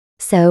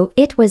 So,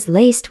 it was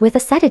laced with a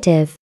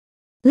sedative.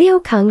 Liu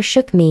Kang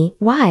shook me.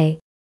 "Why?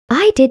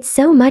 I did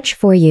so much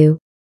for you.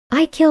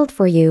 I killed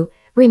for you,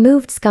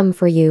 removed scum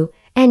for you,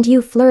 and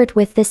you flirt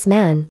with this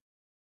man.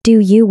 Do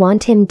you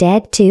want him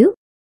dead too?"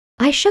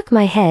 I shook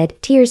my head,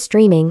 tears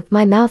streaming,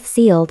 my mouth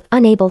sealed,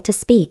 unable to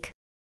speak.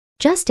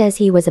 Just as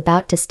he was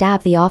about to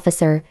stab the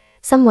officer,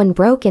 someone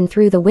broke in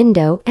through the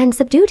window and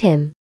subdued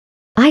him.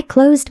 I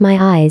closed my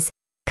eyes,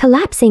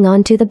 collapsing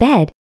onto the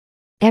bed.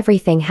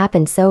 Everything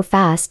happened so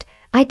fast,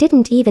 I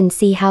didn't even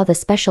see how the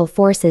special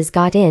forces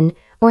got in,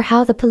 or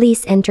how the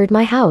police entered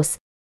my house.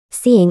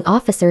 Seeing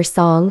Officer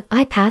Song,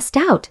 I passed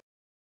out.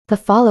 The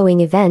following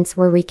events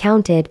were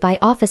recounted by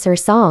Officer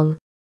Song.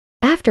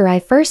 After I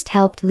first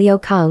helped Liu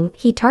Kang,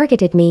 he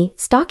targeted me,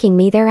 stalking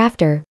me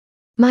thereafter.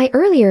 My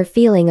earlier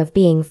feeling of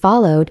being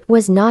followed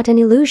was not an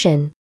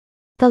illusion.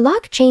 The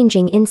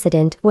lock-changing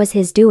incident was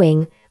his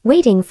doing,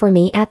 waiting for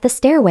me at the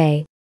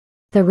stairway.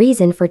 The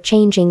reason for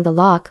changing the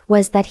lock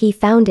was that he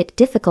found it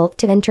difficult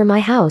to enter my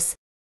house.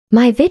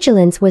 My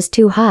vigilance was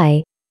too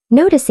high,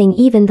 noticing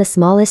even the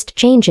smallest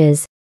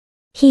changes.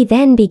 He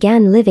then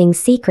began living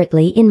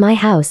secretly in my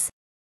house.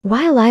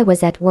 While I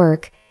was at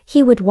work,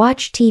 he would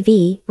watch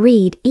TV,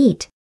 read,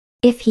 eat.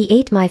 If he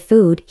ate my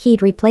food,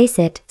 he'd replace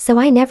it, so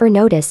I never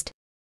noticed.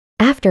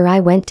 After I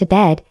went to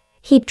bed,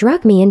 he'd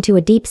drug me into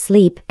a deep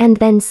sleep and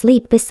then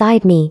sleep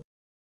beside me.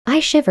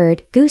 I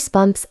shivered,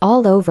 goosebumps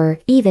all over,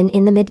 even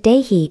in the midday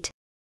heat.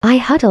 I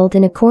huddled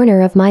in a corner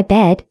of my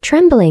bed,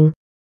 trembling.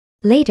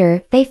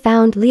 Later, they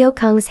found Liu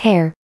Kang's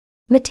hair.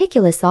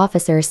 Meticulous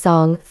Officer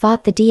Song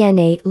thought the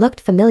DNA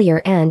looked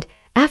familiar and,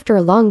 after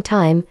a long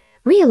time,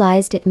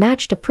 realized it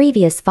matched a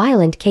previous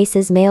violent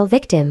case's male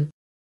victim.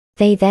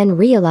 They then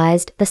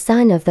realized the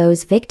son of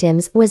those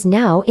victims was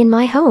now in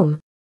my home.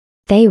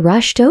 They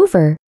rushed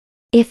over.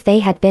 If they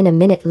had been a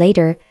minute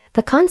later,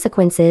 the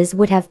consequences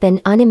would have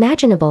been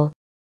unimaginable.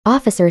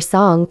 Officer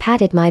Song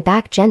patted my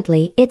back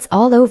gently. It's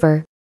all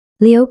over.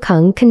 Liu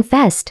Kang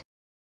confessed.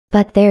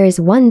 But there's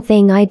one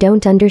thing I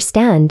don't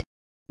understand.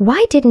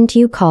 Why didn't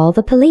you call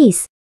the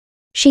police?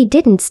 She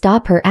didn't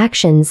stop her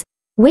actions,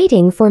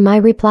 waiting for my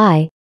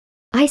reply.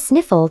 I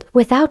sniffled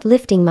without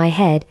lifting my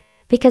head,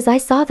 because I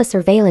saw the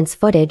surveillance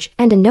footage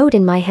and a note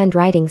in my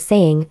handwriting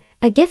saying,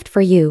 "A gift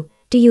for you,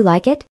 do you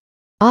like it?"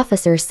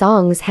 Officer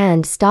Song's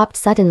hand stopped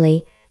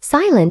suddenly,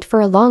 silent for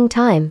a long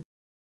time.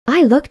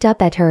 I looked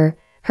up at her,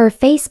 her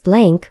face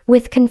blank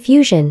with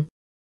confusion.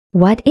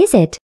 "What is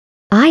it?"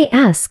 I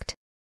asked.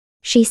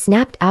 She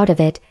snapped out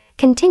of it,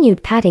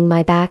 continued patting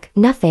my back.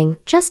 "Nothing,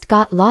 just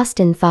got lost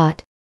in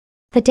thought."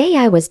 The day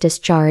I was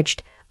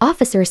discharged,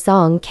 Officer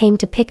Song came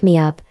to pick me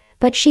up,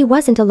 but she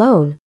wasn't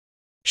alone.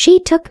 She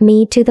took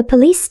me to the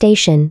police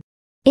station.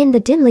 In the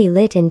dimly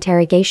lit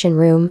interrogation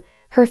room,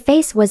 her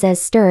face was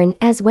as stern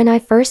as when I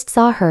first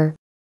saw her.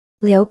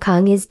 "Liu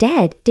Kang is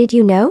dead, did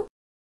you know?"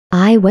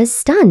 I was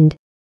stunned.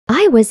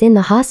 I was in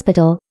the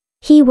hospital.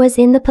 He was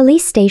in the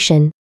police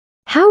station.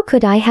 How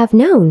could I have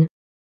known?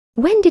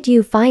 "When did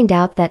you find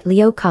out that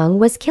Liu Kang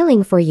was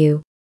killing for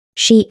you?"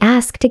 she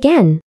asked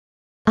again.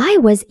 I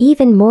was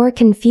even more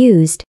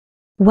confused.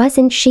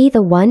 Wasn't she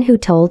the one who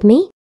told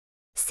me?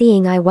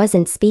 Seeing I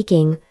wasn't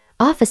speaking,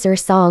 Officer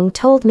Song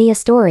told me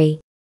a story.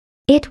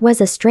 It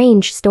was a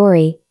strange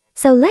story,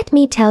 so let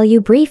me tell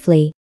you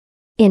briefly.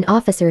 In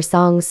Officer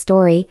Song's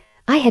story,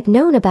 I had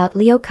known about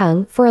Liu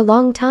Kang for a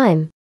long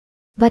time.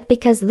 But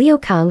because Liu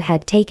Kang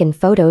had taken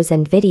photos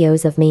and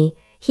videos of me,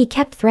 he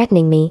kept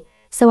threatening me,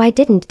 so I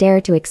didn't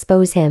dare to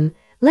expose him,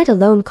 let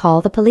alone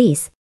call the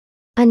police.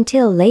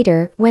 Until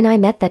later, when I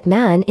met that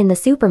man in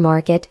the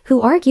supermarket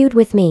who argued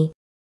with me.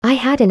 I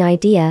had an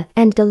idea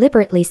and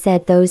deliberately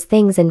said those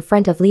things in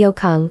front of Liu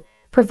Kang,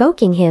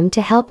 provoking him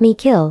to help me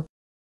kill.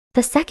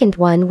 The second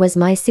one was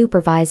my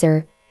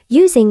supervisor,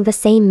 using the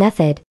same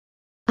method.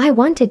 I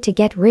wanted to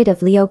get rid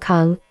of Liu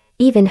Kang,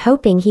 even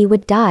hoping he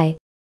would die.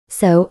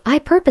 So, I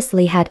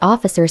purposely had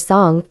Officer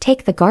Song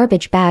take the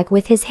garbage bag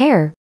with his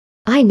hair.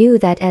 I knew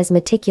that as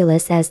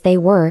meticulous as they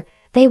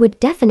would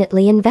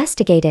definitely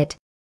investigate it.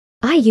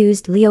 I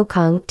used Liu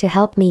Kang to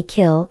help me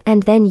kill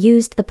and then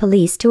used the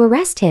police to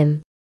arrest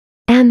him.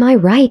 Am I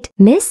right,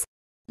 Miss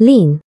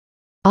Lin?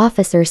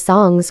 Officer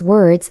Song's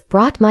words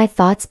brought my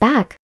thoughts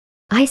back.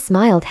 I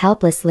smiled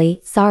helplessly.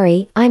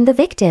 Sorry, I'm the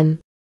victim.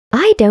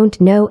 I don't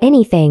know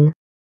anything.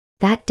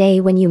 That day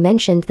when you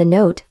mentioned the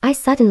note, I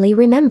suddenly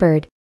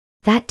remembered.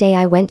 That day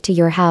I went to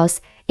your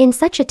house, in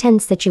such a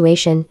tense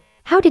situation.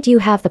 How did you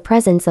have the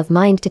presence of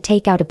mind to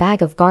take out a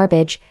bag of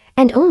garbage,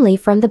 and only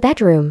from the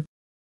bedroom?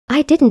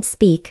 I didn't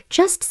speak,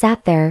 just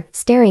sat there,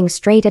 staring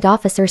straight at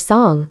Officer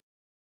Song.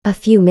 A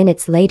few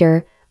minutes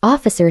later,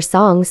 Officer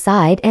Song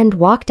sighed and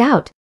walked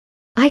out.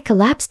 I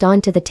collapsed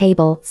onto the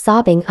table,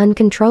 sobbing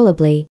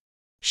uncontrollably.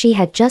 She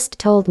had just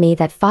told me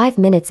that 5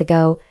 minutes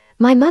ago,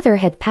 my mother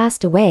had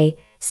passed away,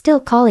 still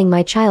calling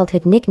my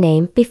childhood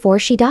nickname before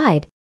she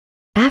died.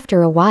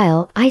 After a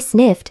while, I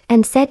sniffed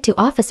and said to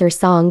Officer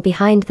Song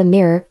behind the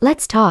mirror,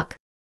 "Let's talk."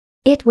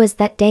 It was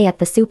that day at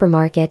the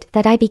supermarket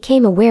that I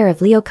became aware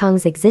of Liu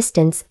Kang's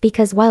existence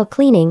because while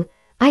cleaning,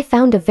 I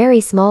found a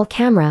very small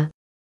camera.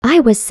 I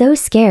was so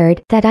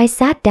scared that I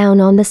sat down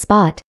on the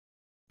spot.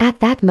 At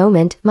that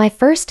moment, my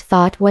first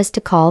thought was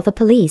to call the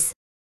police.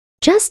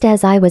 Just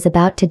as I was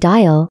about to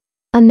dial,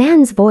 a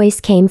man's voice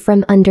came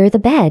from under the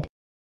bed.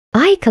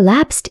 I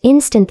collapsed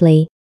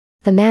instantly.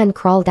 The man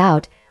crawled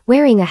out,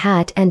 wearing a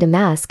hat and a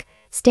mask,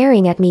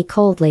 staring at me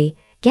coldly,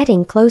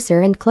 getting closer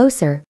and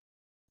closer.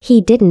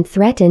 He didn't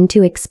threaten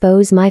to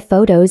expose my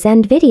photos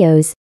and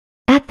videos.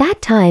 At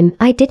that time,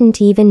 I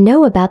didn't even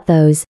know about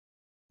those.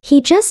 He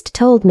just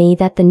told me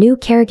that the new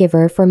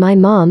caregiver for my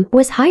mom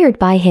was hired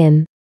by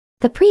him.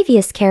 The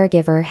previous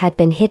caregiver had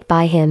been hit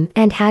by him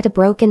and had a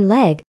broken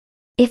leg.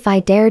 If I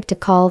dared to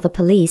call the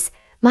police,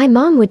 my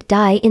mom would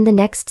die in the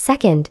next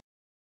second.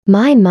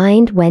 My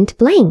mind went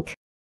blank.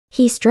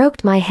 He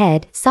stroked my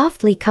head,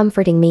 softly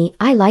comforting me.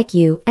 "I like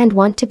you and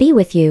want to be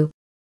with you.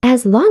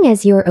 As long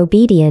as you're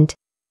obedient,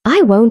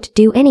 I won't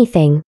do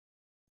anything."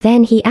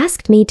 Then he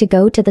asked me to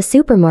go to the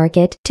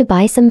supermarket to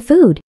buy some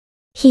food.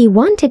 He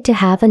wanted to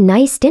have a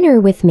nice dinner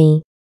with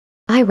me.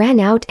 I ran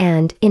out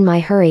and, in my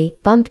hurry,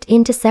 bumped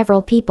into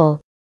several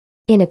people.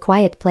 In a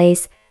quiet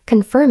place,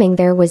 confirming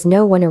there was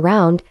no one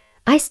around,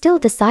 I still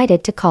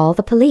decided to call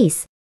the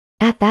police.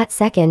 At that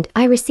second,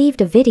 I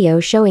received a video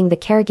showing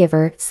the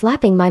caregiver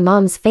slapping my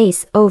mom's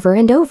face over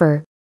and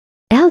over.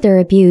 Elder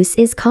abuse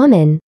is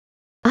common.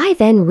 I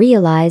then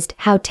realized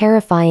how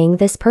terrifying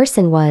this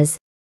person was.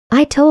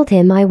 I told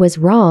him I was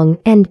wrong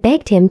and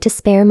begged him to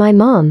spare my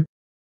mom.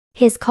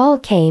 His call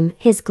came,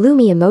 his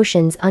gloomy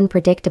emotions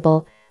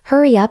unpredictable.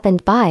 Hurry up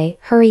and buy,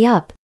 hurry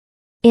up.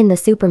 In the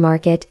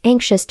supermarket,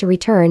 anxious to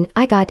return,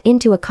 I got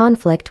into a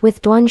conflict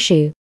with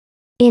Duanshu.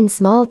 In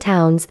small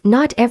towns,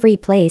 not every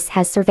place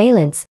has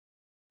surveillance.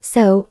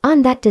 So,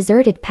 on that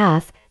deserted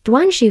path,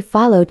 Duanshu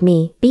followed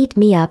me, beat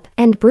me up,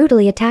 and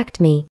brutally attacked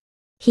me.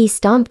 He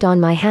stomped on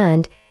my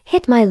hand,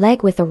 hit my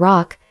leg with a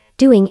rock,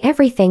 doing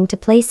everything to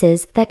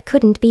places that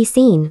couldn't be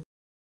seen.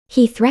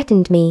 He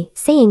threatened me,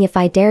 saying if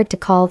I dared to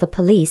call the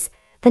police,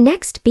 the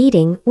next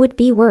beating would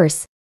be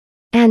worse.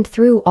 And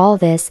through all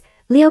this,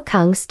 Liu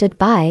Kang stood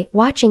by,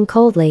 watching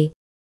coldly.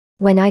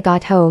 When I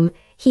got home,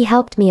 he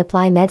helped me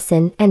apply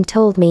medicine and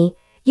told me,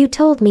 "You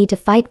told me to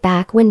fight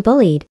back when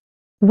bullied.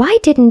 Why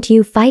didn't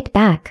you fight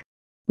back?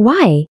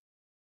 Why?"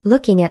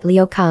 Looking at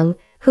Liu Kang,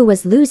 who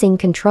was losing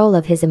control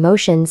of his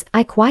emotions,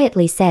 I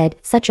quietly said,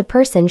 "Such a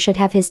person should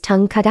have his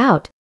tongue cut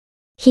out."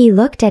 He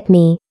looked at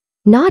me,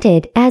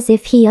 nodded as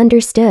if he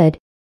understood.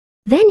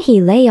 Then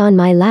he lay on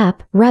my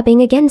lap,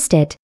 rubbing against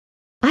it.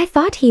 I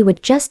thought he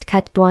would just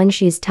cut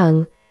Duanshu's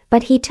tongue,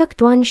 but he took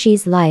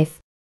Duanshu's life.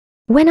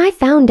 When I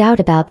found out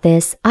about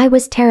this, I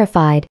was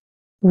terrified.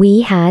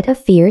 We had a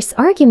fierce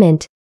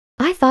argument.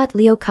 I thought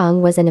Liu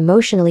Kang was an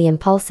emotionally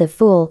impulsive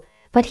fool,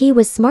 but he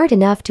was smart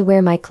enough to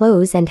wear my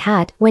clothes and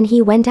hat when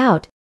he went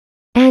out.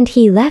 And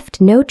he left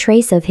no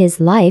trace of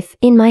his life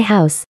in my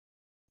house.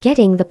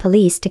 Getting the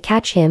police to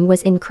catch him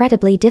was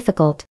incredibly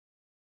difficult.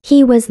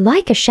 He was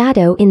like a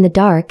shadow in the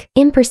dark,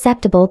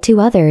 imperceptible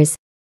to others.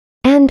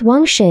 And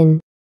Wang Shin.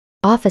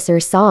 Officer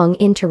Song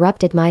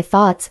interrupted my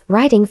thoughts,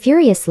 writing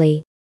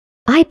furiously.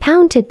 I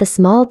pounded the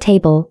small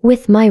table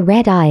with my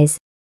red eyes.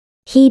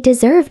 He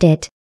deserved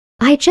it.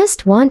 I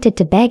just wanted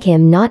to beg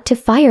him not to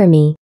fire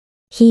me.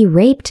 He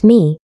raped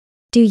me.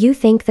 Do you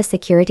think the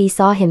security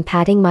saw him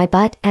patting my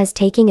butt as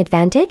taking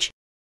advantage?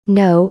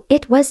 No,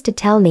 it was to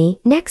tell me,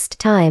 next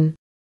time.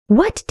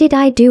 What did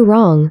I do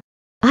wrong?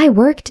 I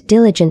worked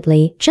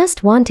diligently,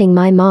 just wanting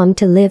my mom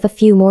to live a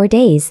few more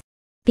days.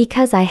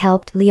 Because I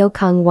helped Liu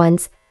Kang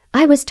once,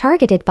 I was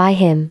targeted by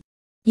him.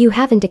 You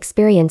haven't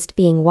experienced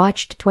being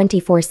watched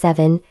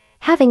 24/7,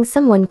 having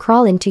someone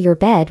crawl into your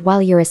bed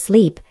while you're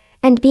asleep,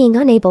 and being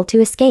unable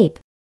to escape.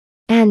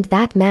 And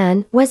that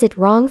man, was it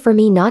wrong for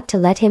me not to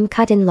let him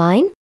cut in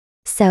line?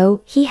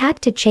 So, he had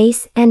to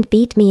chase and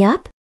beat me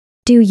up?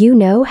 Do you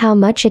know how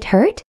much it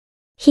hurt?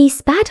 He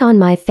spat on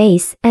my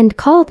face and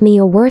called me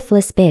a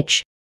worthless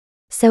bitch.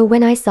 So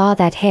when I saw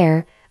that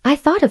hair, I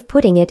thought of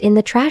putting it in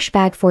the trash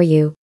bag for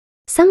you.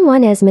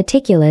 Someone as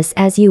meticulous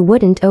as you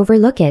wouldn't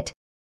overlook it.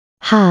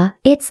 Ha,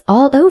 it's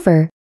all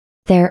over.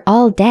 They're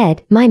all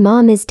dead, my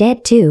mom is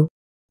dead too.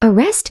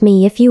 Arrest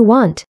me if you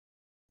want.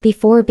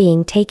 Before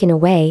being taken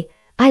away,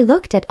 I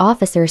looked at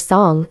Officer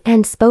Song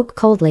and spoke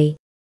coldly.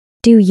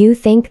 Do you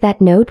think that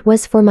note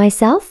was for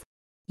myself?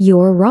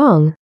 You're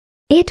wrong.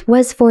 It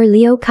was for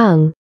Liu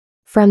Kang.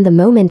 From the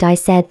moment I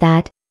said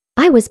that,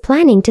 I was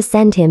planning to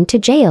send him to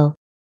jail.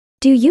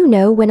 Do you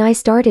know when I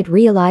started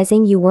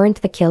realizing you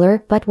weren't the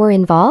killer but were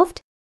involved?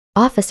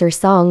 Officer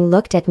Song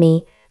looked at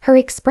me, her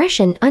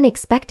expression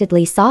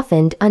unexpectedly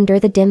softened under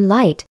the dim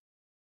light.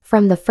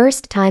 From the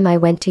first time I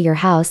went to your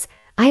house,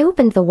 I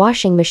opened the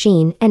washing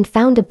machine and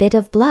found a bit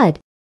of blood.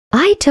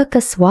 I took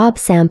a swab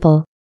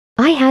sample.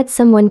 I had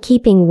someone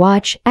keeping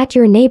watch at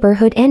your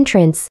neighborhood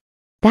entrance.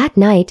 That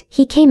night,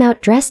 he came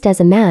out dressed as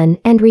a man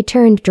and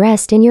returned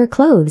dressed in your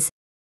clothes.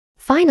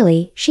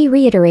 Finally, she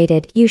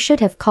reiterated you should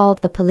have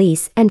called the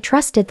police and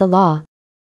trusted the law.